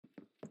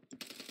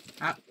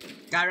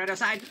Guy right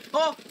outside.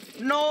 Oh,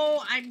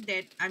 no, I'm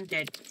dead. I'm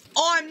dead.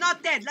 Oh, I'm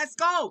not dead. Let's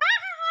go.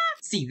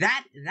 See,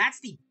 that's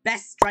the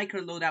best striker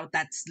loadout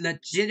that's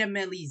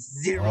legitimately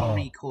zero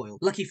recoil.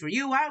 Lucky for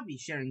you, I'll be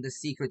sharing the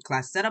secret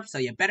class setup, so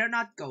you better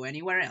not go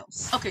anywhere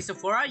else. Okay, so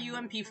for our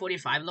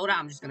UMP45 loadout,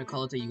 I'm just gonna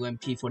call it the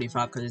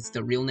UMP45 because it's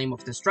the real name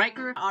of the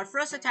striker. Our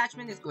first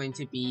attachment is going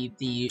to be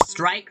the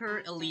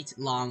Striker Elite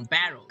Long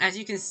Barrel. As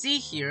you can see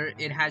here,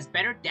 it has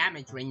better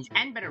damage range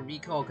and better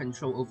recoil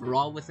control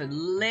overall with a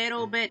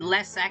little bit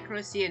less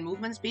accuracy and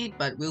movement speed,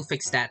 but we'll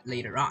fix that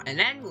later on. And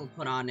then we'll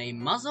put on a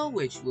muzzle,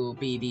 which will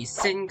be the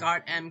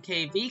Singard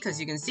MKV, because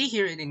you can see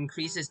here it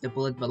increases the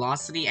bullet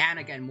velocity and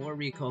again more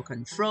recoil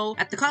control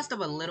at the cost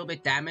of a little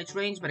bit damage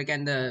range, but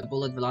again the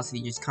bullet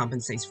velocity just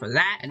compensates for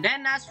that. And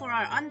then as for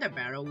our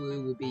underbarrel,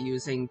 we will be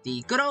using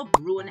the good old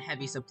Bruin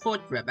Heavy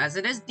Support Grip, as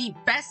it is the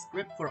best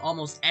grip for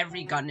almost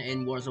every gun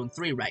in Warzone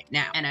 3 right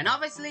now. And then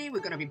obviously we're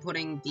gonna be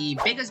putting the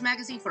biggest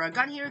magazine for our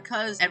gun here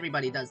because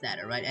everybody does that,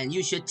 alright? And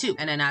you should too.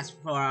 And then as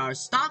for our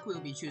stock, we'll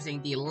be choosing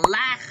the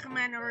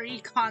NO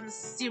RECOIL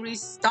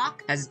series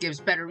stock, as it gives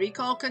better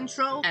recoil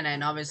control. And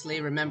then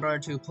obviously remember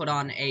to put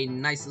on a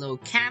nice little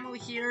camo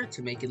here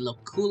to make it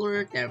look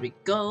cooler. There we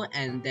go.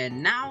 And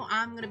then now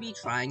I'm gonna be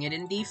trying it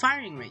in the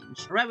firing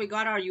range. Alright, we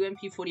got our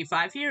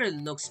UMP45 here. It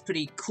looks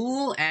pretty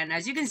cool, and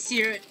as you can see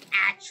here, it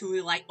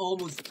actually like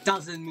almost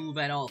doesn't move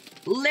at all.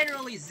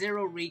 Literally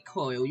zero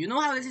recoil. You know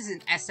how this is an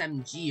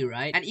SMG,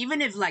 right? And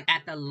even if like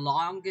at the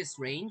longest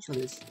range, look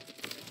at this.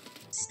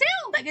 Still,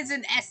 like it's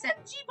an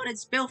SMG, but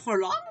it's built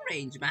for long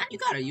range, man. You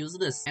gotta use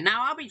this. And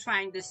now I'll be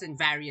trying this in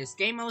various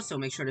game modes, so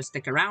make sure to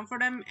stick around for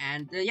them.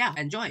 And yeah,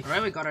 enjoy.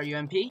 Alright, we got our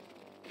UMP.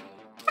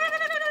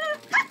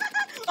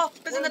 Oh,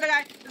 there's another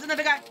guy. There's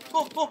another guy.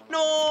 Oh,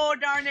 no,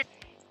 darn it.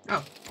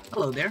 Oh,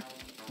 hello there.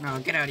 No,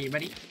 get out of here,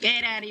 buddy.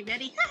 Get out of here,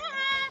 buddy.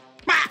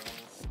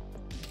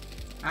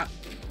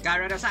 Guy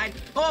right outside.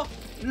 Oh,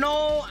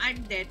 no,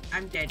 I'm dead.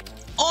 I'm dead.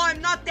 Oh,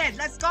 I'm not dead.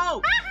 Let's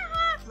go.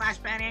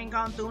 Flashbang ain't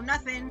gonna do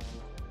nothing.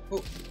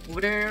 Oh,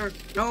 over there.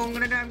 No, I'm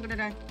gonna die. I'm gonna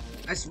die.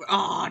 I swear.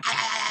 Oh.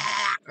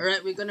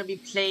 Alright, we're gonna be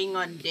playing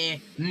on the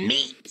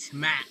meat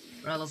map.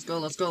 Alright, let's go.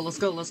 Let's go. Let's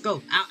go. Let's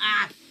go.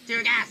 Ow,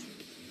 tear gas.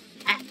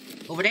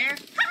 Over there.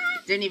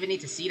 Didn't even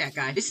need to see that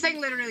guy. This thing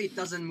literally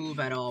doesn't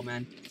move at all,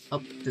 man.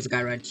 Oh, there's a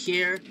guy right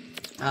here.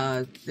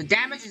 The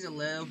damage is a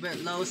little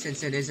bit low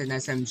since it is an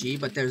SMG,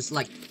 but there's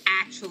like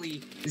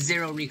actually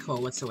zero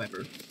recoil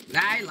whatsoever.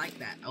 I like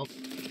that. Oh.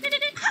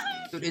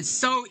 Dude, it's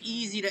so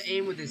easy to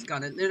aim with this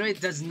gun. It literally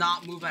does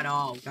not move at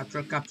all.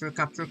 Capture, capture,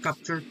 capture,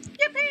 capture.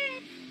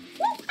 Yippee!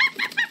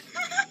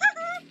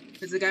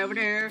 There's a guy over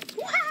there.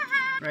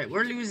 Right,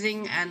 we're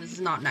losing, and this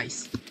is not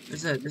nice.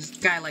 There's a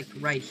guy like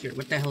right here.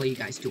 What the hell are you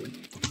guys doing?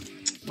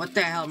 What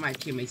the hell are my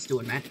teammates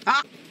doing, man?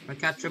 Ah!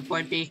 Capture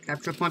point B.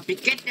 Capture point B.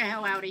 Get the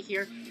hell out of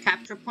here.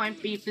 Capture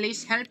point B,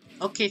 please. Help.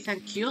 Okay,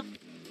 thank you.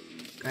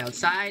 Guy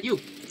outside. You,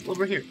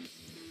 over here.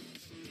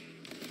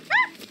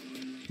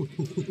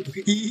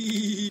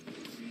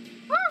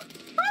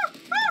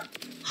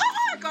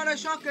 Got a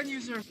shotgun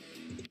user.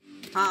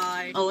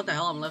 Hi. Oh, what the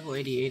hell? I'm level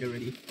 88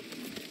 already.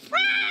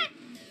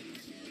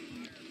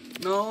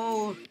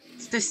 No,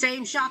 it's the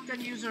same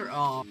shotgun user.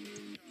 Oh,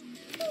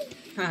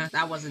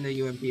 that wasn't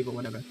a UMP, but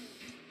whatever.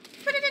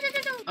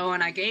 Oh,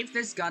 and I gave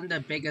this gun the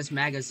biggest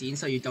magazine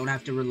so you don't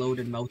have to reload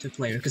in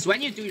multiplayer. Because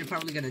when you do, you're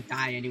probably gonna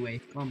die anyway.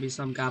 Gonna be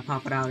some guy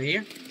popping out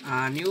here.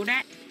 I knew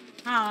that.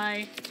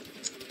 Hi.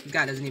 This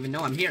guy doesn't even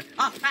know I'm here.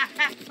 Oh,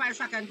 fire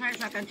shotgun, fire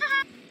shotgun.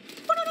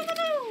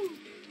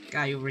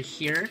 Guy over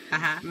here.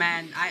 Haha.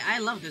 Man, I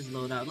love this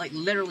loadout. Like,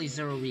 literally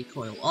zero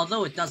recoil.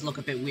 Although it does look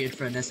a bit weird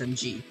for an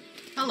SMG.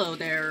 Hello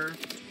there.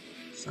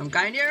 Some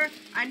guy in here.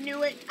 I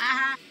knew it.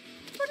 Aha.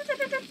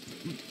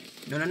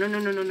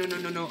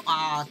 No.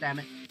 Aw, damn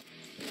it.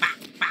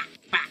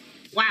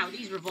 Wow,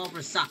 these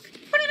revolvers suck.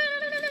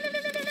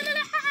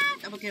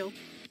 Double kill.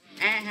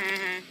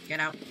 Get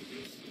out.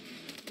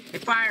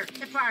 Hit fire.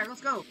 Hit fire.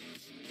 Let's go.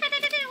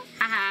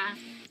 Haha.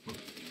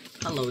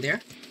 Hello there.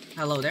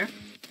 Hello there.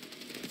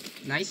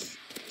 Nice.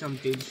 Some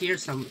dude here.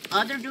 Some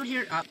other dude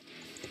here.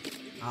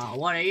 Oh,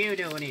 what are you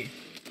doing here?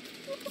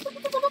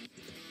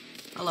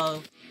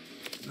 Hello.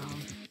 No.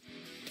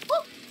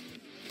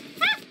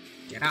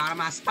 Get out of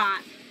my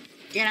spot.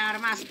 Get out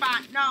of my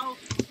spot. No.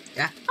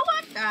 Yeah.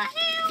 What the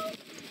hell?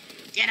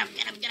 Get him.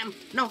 Get him. Get him.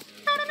 No. No.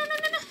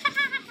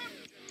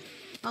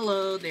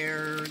 Hello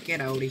there.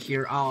 Get out of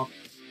here. Oh.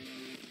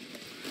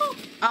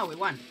 Oh, we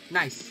won.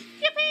 Nice.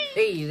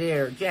 Hey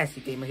there,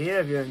 Jesse Gamer here.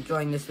 If you're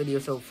enjoying this video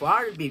so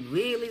far, it'd be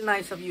really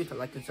nice of you to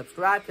like and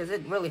subscribe because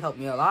it really helped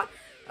me a lot.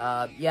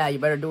 Yeah, you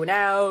better do it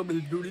now.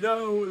 Alright,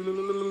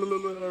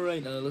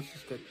 let's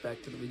just get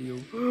back to the video.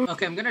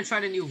 Okay, I'm gonna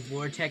try the new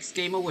Vortex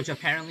game mode, which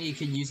apparently you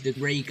can use the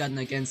ray gun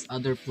against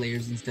other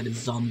players instead of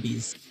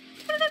zombies.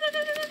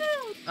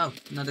 Oh,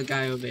 another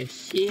guy over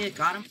here.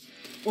 Got him.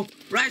 Oh,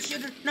 right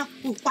shooter. No.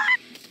 Oh, what?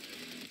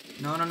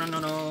 No.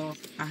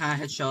 Haha,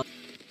 headshot.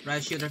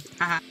 Right shooter.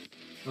 Haha.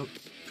 Oh,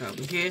 guy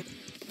over here.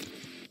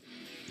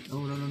 No.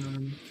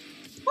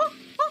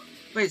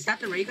 Wait, is that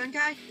the ray gun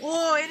guy?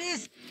 Oh, it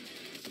is.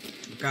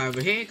 Guy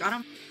over here, got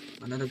him.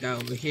 Another guy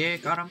over here,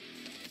 got him.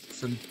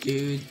 Some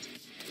dude.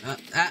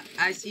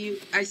 I see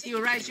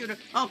you, right shooter.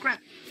 Oh crap!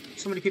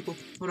 So many people.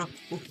 Hold on.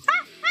 Oh.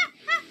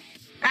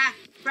 Ah,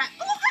 crap!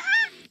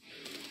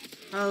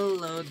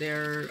 Hello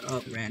there.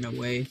 Oh, ran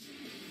away.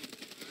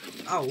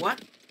 Oh,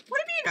 what? What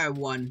do you mean I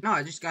won? No,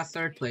 I just got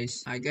 3rd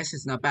place. I guess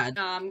it's not bad.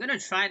 I'm gonna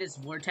try this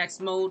vortex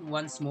mode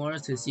once more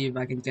to see if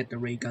I can get the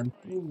ray gun.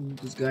 Ooh,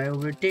 this guy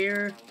over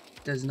there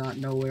does not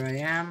know where I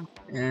am,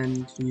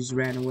 and he just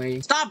ran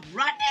away. Stop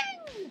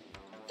running!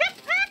 Get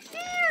back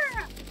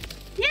here!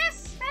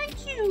 Yes,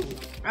 thank you!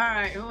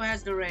 Alright, who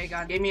has the ray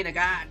gun? Give me the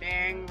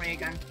goddamn ray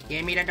gun.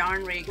 Give me the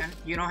darn ray gun.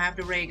 You don't have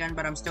the ray gun,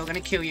 but I'm still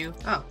gonna kill you.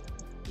 Oh,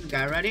 the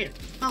guy right here.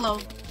 Hello.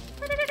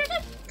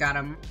 Got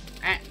him.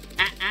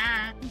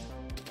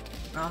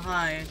 Oh,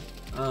 hi.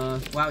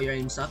 Wow, your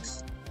aim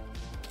sucks.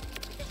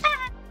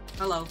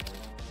 Hello.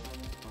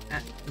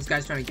 This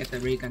guy's trying to get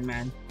the ray gun,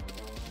 man.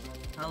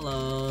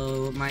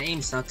 Hello. My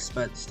aim sucks,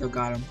 but still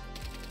got him.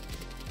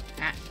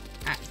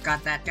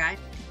 Got that guy.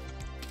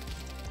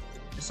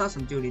 I saw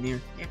some dude in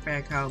here. Hey,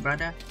 fair cow,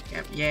 brother.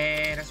 Yep,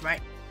 yeah, that's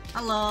right.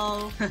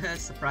 Hello.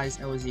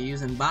 Surprised I was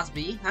using Boss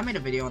B. I made a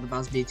video on the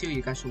Boss B too.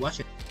 You guys should watch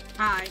it.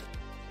 Hi.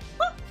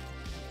 Woo!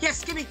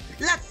 Yes, give me.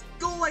 Let's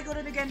go. I got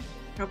it again.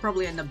 I'll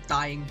probably end up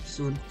dying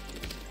soon.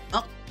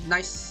 Oh,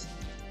 nice.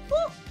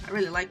 Woo! I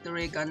really like the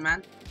ray gun,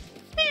 man.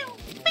 Pew,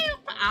 pew.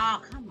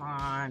 Oh, come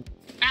on.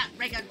 Ah,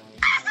 ray gun.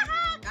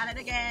 Got it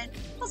again.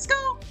 Let's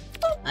go.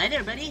 Woo! Hi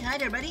there, buddy. Hi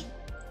there, buddy.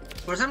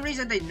 For some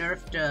reason, they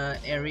nerfed the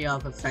area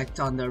of effect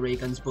on the ray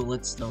gun's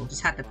bullets, though.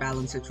 Just had to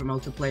balance it for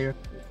multiplayer.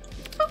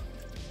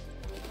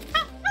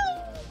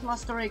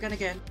 Lost the ray gun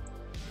again.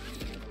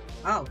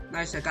 Oh,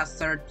 nice. I got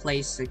 3rd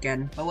place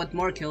again. But with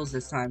more kills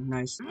this time.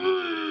 Nice.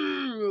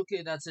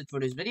 Okay, that's it for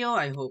this video.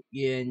 I hope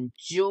you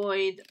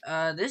enjoyed.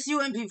 This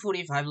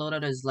mw3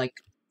 loadout is like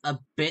a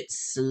bit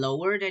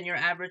slower than your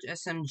average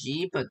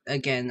SMG, but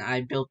again, I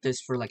built this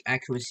for like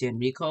accuracy and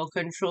recoil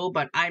control,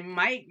 but I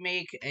might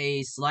make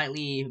a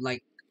slightly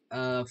like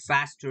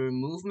faster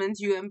movement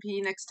UMP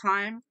next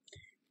time.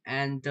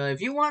 And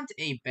if you want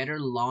a better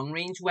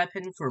long-range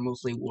weapon for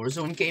mostly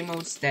Warzone game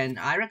modes, then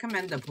I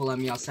recommend the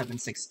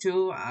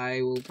mw3.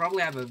 I will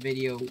probably have a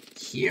video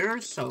here,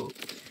 so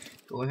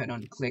go ahead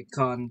and click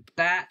on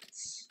that.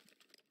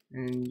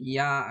 And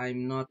yeah,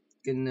 I'm not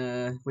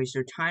gonna waste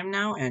your time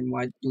now. And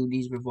why do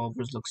these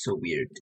revolvers look so weird?